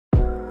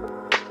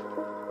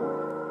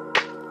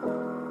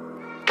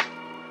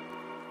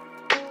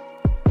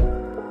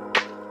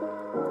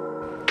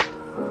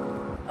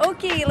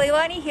Becky,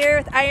 Leilani here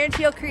with Iron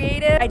Shield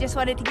Creative. I just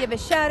wanted to give a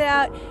shout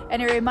out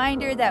and a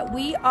reminder that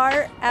we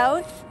are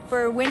out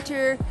for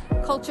winter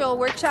cultural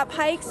workshop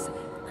hikes,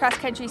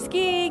 cross-country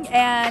skiing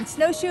and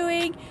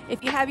snowshoeing.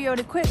 If you have your own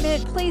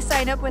equipment, please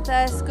sign up with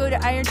us. Go to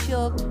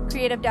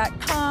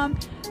ironshieldcreative.com.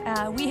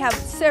 We have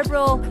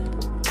several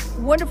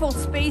wonderful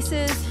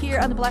spaces here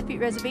on the Blackfeet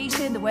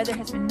Reservation. The weather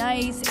has been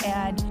nice,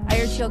 and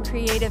Iron Shield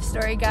Creative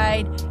story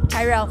guide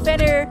Tyrell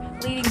Fenner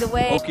leading the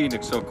way. Oki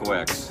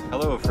Nixokoex.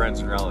 Hello friends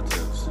and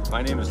relatives.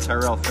 My name is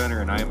Tyrell Fenner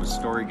and I am a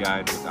story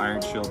guide with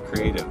Iron Shield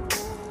Creative.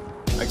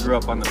 I grew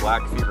up on the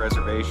Blackfeet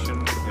Reservation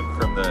and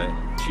from the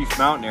Chief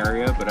Mountain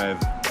area, but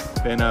I've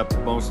been up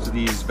most of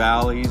these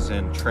valleys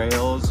and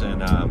trails,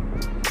 and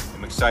I'm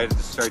excited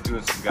to start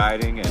doing some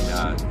guiding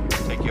and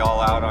take you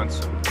all out on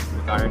some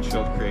with Iron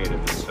Shield Creative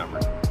this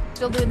summer.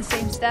 Still doing the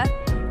same stuff,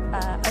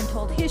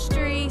 untold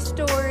history,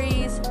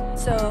 stories,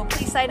 so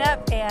please sign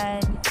up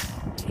and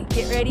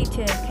get ready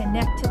to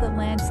connect to the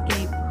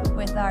landscape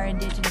with our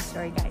Indigenous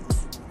story guides.